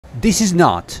This is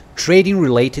not trading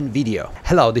related video.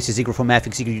 Hello, this is Igor from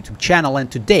FX Igor YouTube channel, and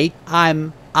today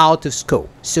I'm out of scope.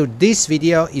 So this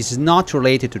video is not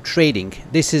related to trading.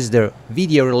 This is the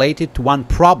video related to one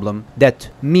problem that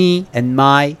me and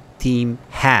my team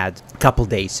had a couple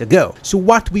days ago. So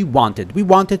what we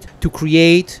wanted to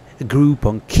create a group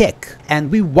on Kick,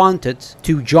 and we wanted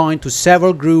to join to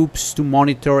several groups to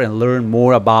monitor and learn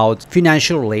more about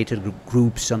financial related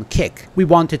groups on Kick. We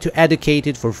wanted to educate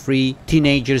it for free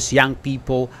teenagers, young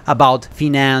people about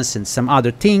finance and some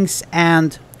other things,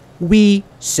 and we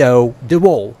saw the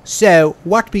wall. So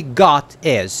what we got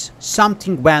is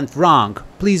something went wrong.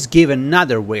 Please give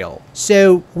another wheel.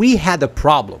 So we had a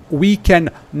problem. We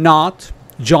cannot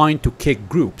join to Kick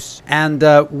groups, and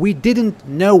we didn't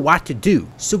know what to do,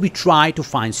 so we tried to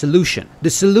find solution.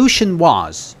 The solution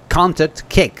was contact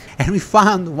Kick, and we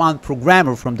found one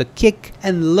programmer from the Kick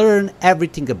and learn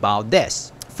everything about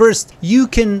this. First, you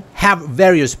can have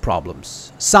various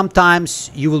problems. Sometimes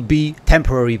you will be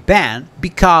temporarily banned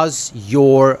because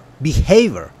your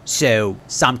behavior. So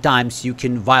sometimes you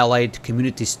can violate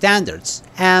community standards,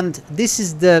 and this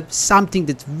is something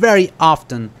that very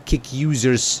often Kick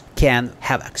users can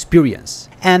have experience.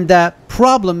 And the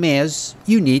problem is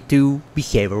you need to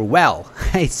behave well.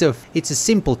 It's a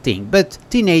simple thing, but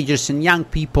teenagers and young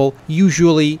people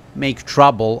usually make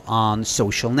trouble on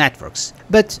social networks.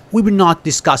 But we will not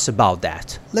discuss about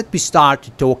that. Let me start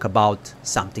to talk about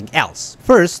something else.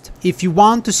 First, if you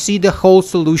want to see the whole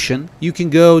solution, you can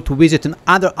go to visit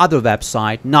another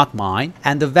website, not mine,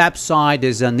 and the website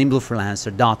is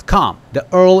nimblefreelancer.com. The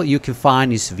URL you can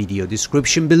find is video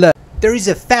description below. There is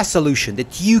a fast solution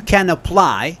that you can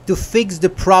apply to fix the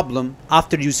problem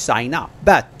after you sign up.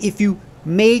 But if you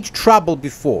made trouble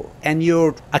before and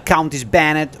your account is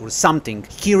banned or something,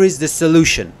 here is the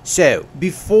solution. So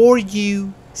before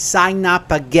you sign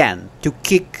up again to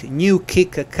new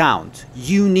Kick account,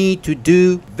 you need to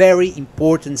do very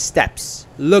important steps.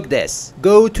 Look this.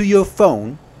 Go to your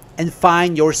phone and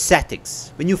find your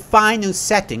settings. When you find your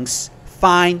settings,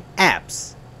 find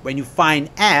apps. When you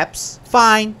find apps,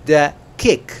 find the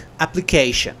Kick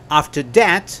application. After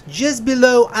that, just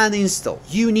below uninstall,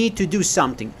 you need to do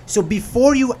something. So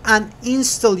before you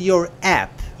uninstall your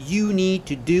app, you need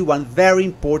to do one very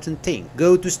important thing.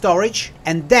 Go to storage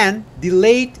and then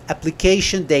delete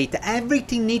application data.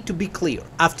 Everything needs to be clear.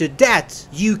 After that,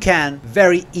 you can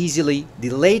very easily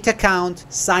delete account,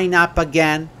 sign up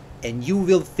again, and you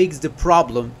will fix the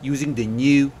problem using the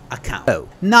new account. So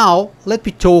now let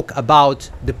me talk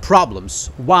about the problems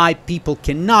why people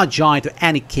cannot join to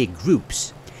any Kick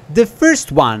groups. The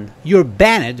first one, you're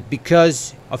banned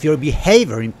because of your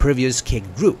behavior in previous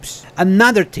Kick groups.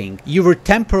 Another thing, you were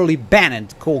temporarily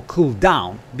banned called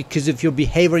cooldown because of your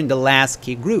behavior in the last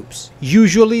Kick groups.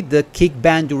 Usually the Kick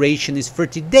ban duration is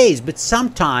 30 days, but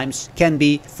sometimes can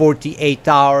be 48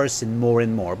 hours and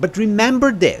more. But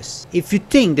remember this, if you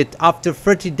think that after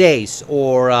 30 days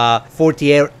or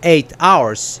 48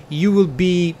 hours you will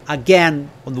be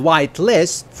again on the white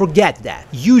list, forget that.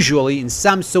 Usually in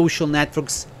some social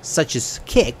networks such as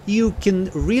Kick, you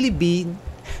can really be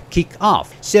kicked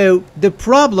off. So the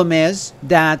problem is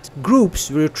that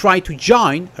groups where you try to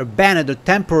join are banned or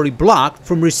temporarily blocked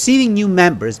from receiving new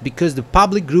members because the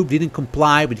public group didn't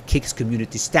comply with Kick's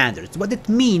community standards. What it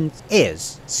means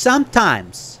is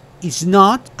sometimes it's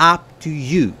not up to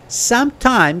you.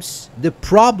 Sometimes the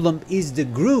problem is the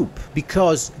group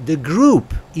because the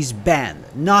group is banned,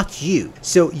 not you.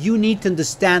 So you need to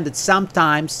understand that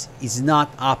sometimes it's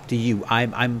not up to you.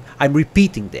 I'm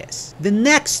repeating this. The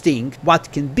next thing,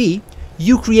 what can be,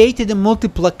 you created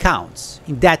multiple accounts.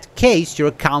 In that case, your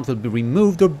account will be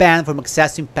removed or banned from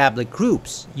accessing public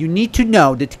groups. You need to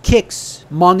know that Kicks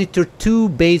monitor two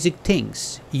basic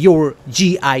things. Your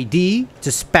GID, it's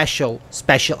a special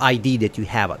ID that you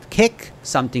have at Kick,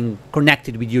 something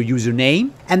connected with your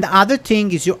username, and the other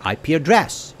thing is your IP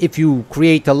address. If you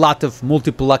create a lot of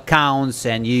multiple accounts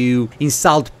and you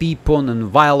insult people and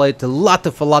violate a lot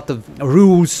of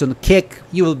rules on Kick,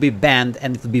 you will be banned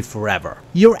and it will be forever.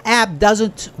 Your app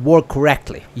doesn't work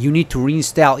correctly. You need to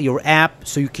reinstall your app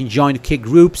so you can join Kick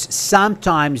groups.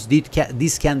 Sometimes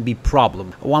this can be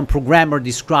problem. One programmer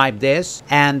described this,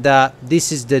 and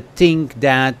this is the thing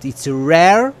that it's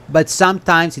rare, but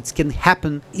sometimes it can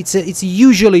happen. It's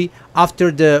usually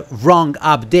after the wrong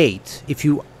update. If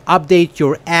you update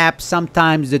your app,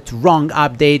 sometimes that wrong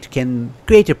update can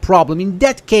create a problem. In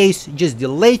that case, just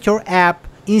delete your app,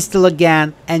 install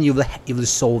again, and you will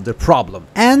solve the problem.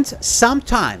 And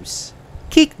sometimes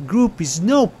Kick group is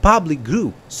no public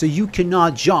group, so you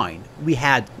cannot join. We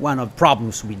had one of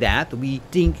problems with that. We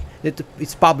think that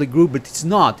it's public group, but it's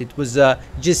not. It was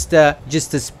just a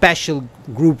special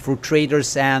group for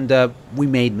traders, and we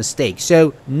made mistakes.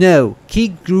 So no,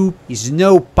 Kick group is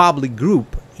no public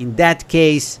group. In that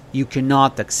case, you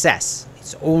cannot access.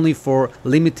 It's only for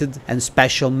limited and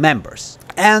special members.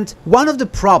 And one of the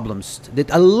problems that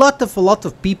a lot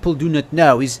of people do not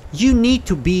know is you need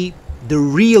to be the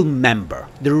real member,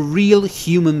 the real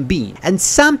human being. And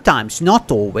sometimes,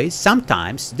 not always,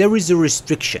 sometimes there is a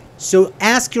restriction. So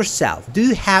ask yourself, do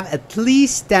you have at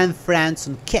least 10 friends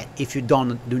on Kick? If you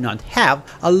do not have,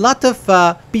 a lot of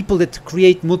people that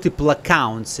create multiple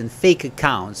accounts and fake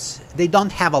accounts, they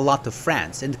don't have a lot of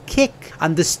friends, and Kick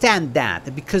understand that,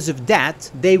 and because of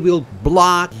that they will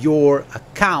block your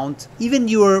account, even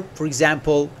you're, for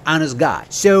example, honest guy.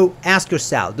 So ask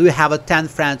yourself, do you have 10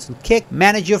 friends on Kick?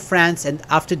 Manage your friends, and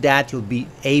after that you'll be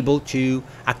able to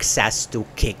access to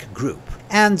Kick group.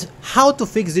 And how to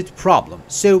fix this problem?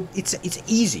 So it's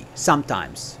easy.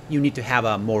 Sometimes you need to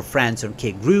have more friends on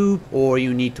Kick group, or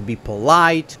you need to be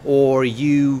polite, or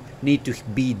you need to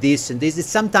be this and this.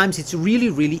 Sometimes it's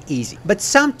really easy, but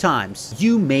sometimes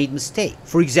you made mistake.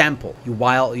 For example,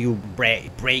 you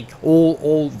break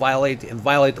all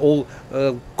violate all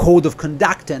code of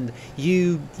conduct, and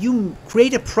you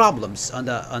created problems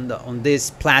on this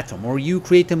platform, or you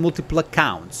created multiple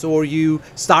accounts, or you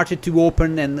started to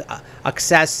open and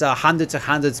access hundreds and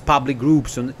hundreds public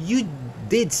groups, and you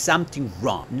did something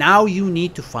wrong. Now you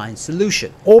need to find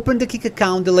solution. Open the Kick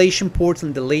account deletion portal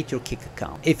and delete your Kick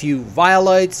account. If you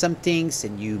violate some things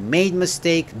and you made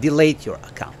mistake, delete your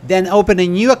account. Then open a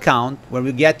new account where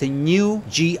you get a new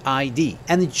GID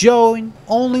and join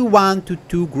only 1 to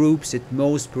 2 groups at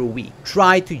most per week.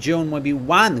 Try to join maybe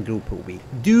 1 group per week.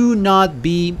 Do not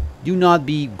be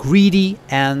greedy,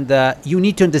 and you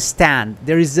need to understand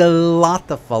there is a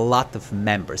lot of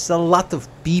members, a lot of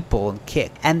people on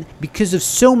Kick, and because of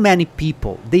so many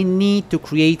people they need to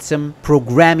create some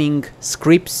programming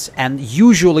scripts. And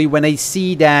usually when I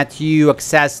see that you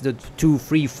access the 2,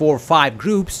 3, 4, 5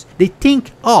 groups, they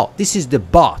think, oh, this is the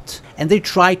bot, and they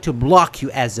try to block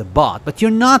you as a bot. But you're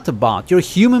not a bot, you're a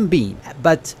human being.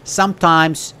 But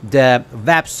sometimes the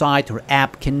website or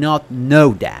app cannot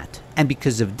know that, and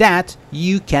because of that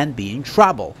you can be in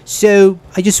trouble. So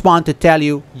I just want to tell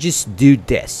you, just do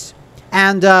this.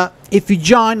 And if you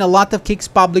join a lot of Kick's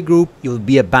public group, you'll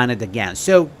be abandoned again.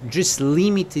 So just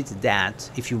limit it that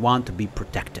if you want to be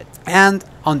protected. And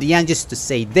on the end, just to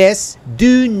say this,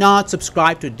 do not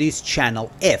subscribe to this channel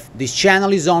if this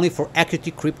channel is only for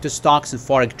equity, crypto, stocks and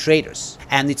forex traders.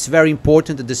 And it's very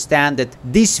important to understand that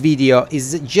this video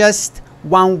is just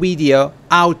one video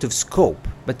out of scope,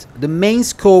 but the main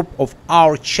scope of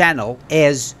our channel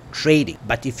is trading.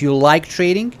 But if you like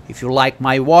trading, if you like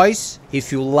my voice,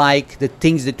 if you like the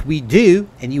things that we do,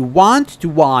 and you want to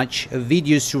watch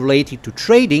videos related to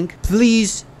trading,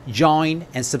 please join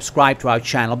and subscribe to our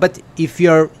channel. But if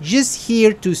you're just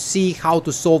here to see how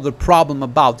to solve the problem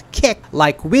about Kick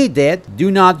like we did, do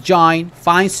not join.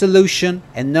 Find solution,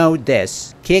 and know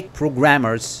this: Kick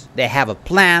programmers, they have a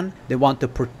plan. They want to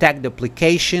protect the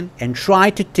application, and try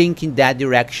to think in that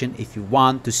direction if you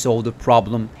want to solve the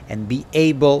problem and be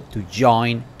able to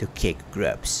join the Kick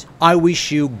groups. I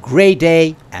wish you a great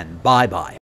day, and bye bye.